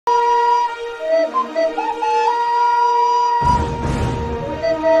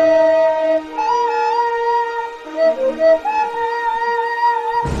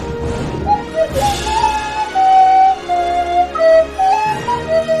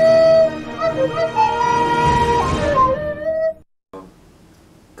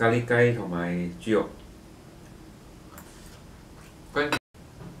喱雞同埋豬肉。跟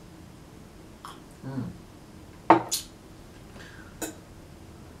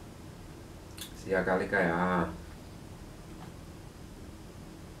試下咖喱雞啊！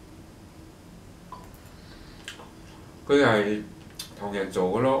佢係同人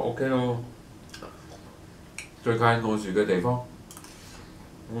做嘅咯 ，OK 咯。最近我住嘅地方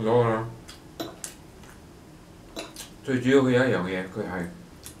冇咗㗎啦。最主要佢有一樣嘢，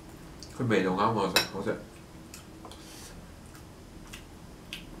佢味道啱我食，好食。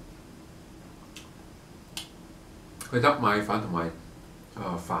佢得米飯同埋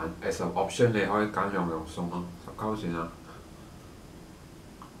飯 as an option， 你可以揀兩樣餸咯，19算啦。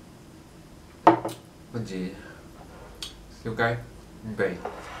跟住燒雞五味。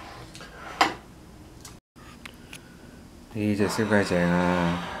呢隻燒雞正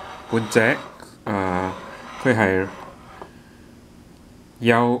啊，半隻佢係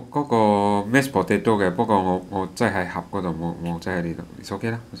有嗰個 mashed potato 嘅，不過我真係盒嗰度冇真係呢度。你手機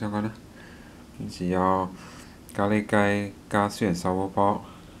啦，我想講啦。跟住有咖喱雞加酸人手鍋包，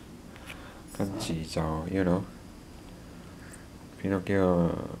跟住就 you know 邊度叫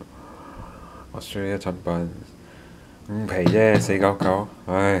Australia 產品5皮啫，499，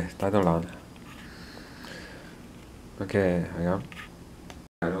唉，抵到爛。OK， 係咁。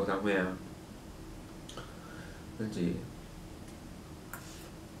大佬等咩啊？跟住，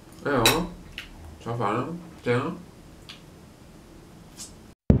炒飯啦，正啦。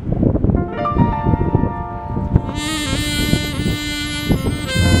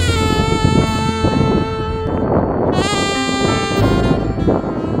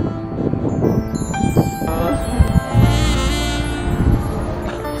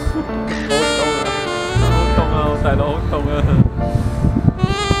大佬好凍啊！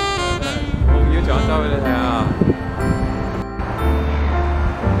我要轉收俾你睇下。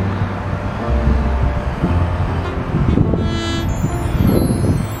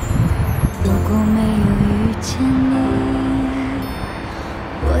如果沒有遇見你，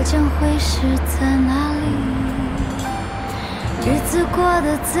我將會是在哪裡？日子過得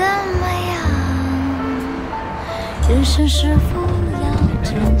怎麼樣？人生是否要珍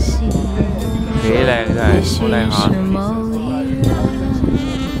惜？幾靚真係，好靚下。嚟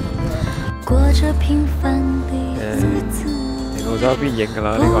澳洲邊影㗎啦？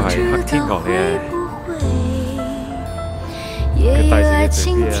呢個係黑天鵝嚟嘅，佢大時嘅最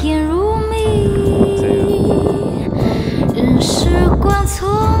啲啊！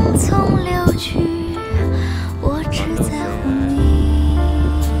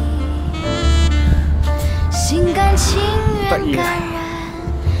得意啊！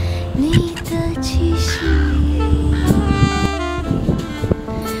你的氣息，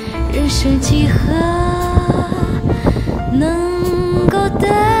人生幾何能夠得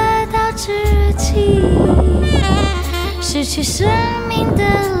到知己？失去生命的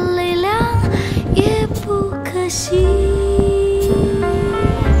力量也不可惜。